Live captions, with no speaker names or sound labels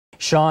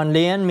Sean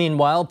Lien,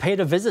 meanwhile,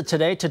 paid a visit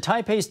today to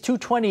Taipei's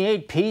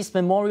 228 Peace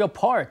Memorial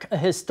Park, a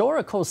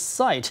historical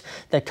site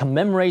that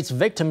commemorates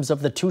victims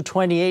of the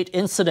 228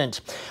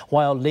 incident.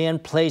 While Lien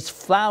placed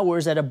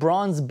flowers at a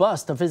bronze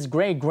bust of his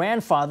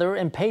great-grandfather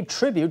and paid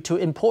tribute to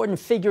important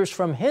figures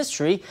from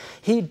history,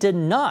 he did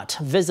not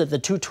visit the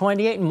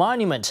 228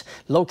 monument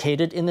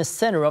located in the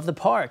center of the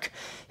park.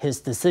 His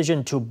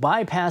decision to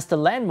bypass the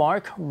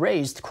landmark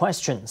raised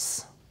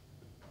questions.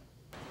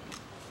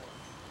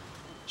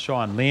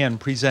 Sean Lien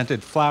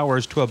presented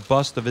flowers to a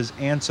bust of his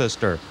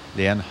ancestor,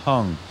 Lien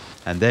Heng,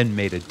 and then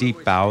made a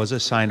deep bow as a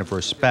sign of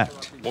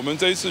respect.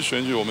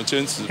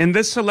 In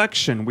this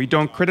election, we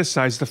don't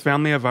criticize the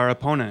family of our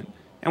opponent,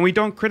 and we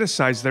don't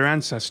criticize their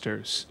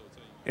ancestors.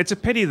 It's a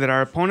pity that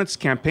our opponent's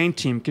campaign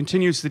team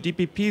continues the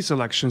DPP's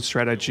election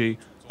strategy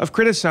of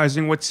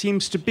criticizing what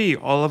seems to be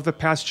all of the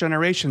past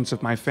generations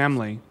of my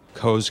family.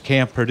 Ko's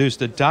camp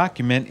produced a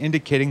document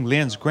indicating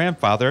Lien's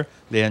grandfather,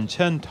 Lien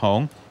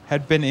Chen-tung,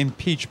 had been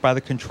impeached by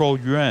the Control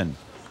Yuan.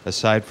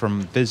 Aside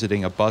from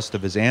visiting a bust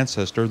of his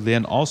ancestor,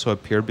 Lien also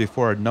appeared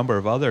before a number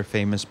of other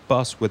famous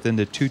busts within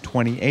the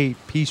 228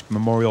 Peace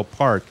Memorial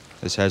Park.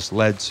 This has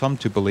led some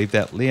to believe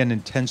that Lien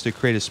intends to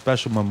create a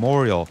special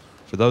memorial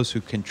for those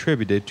who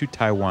contributed to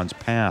Taiwan's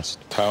past.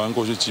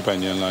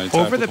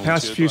 Over the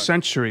past few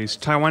centuries,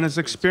 Taiwan has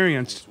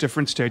experienced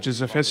different stages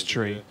of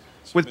history,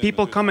 with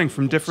people coming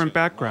from different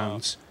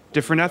backgrounds,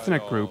 different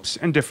ethnic groups,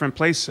 and different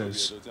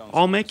places,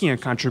 all making a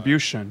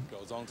contribution.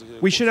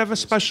 We should have a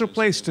special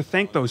place to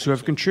thank those who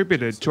have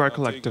contributed to our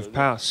collective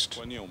past.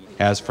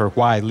 As for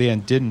why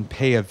Lien didn't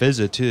pay a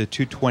visit to the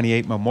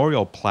 228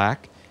 memorial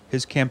plaque,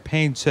 his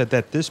campaign said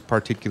that this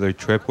particular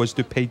trip was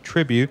to pay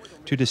tribute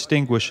to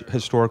distinguished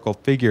historical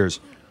figures,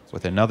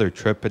 with another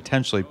trip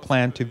potentially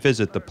planned to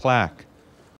visit the plaque.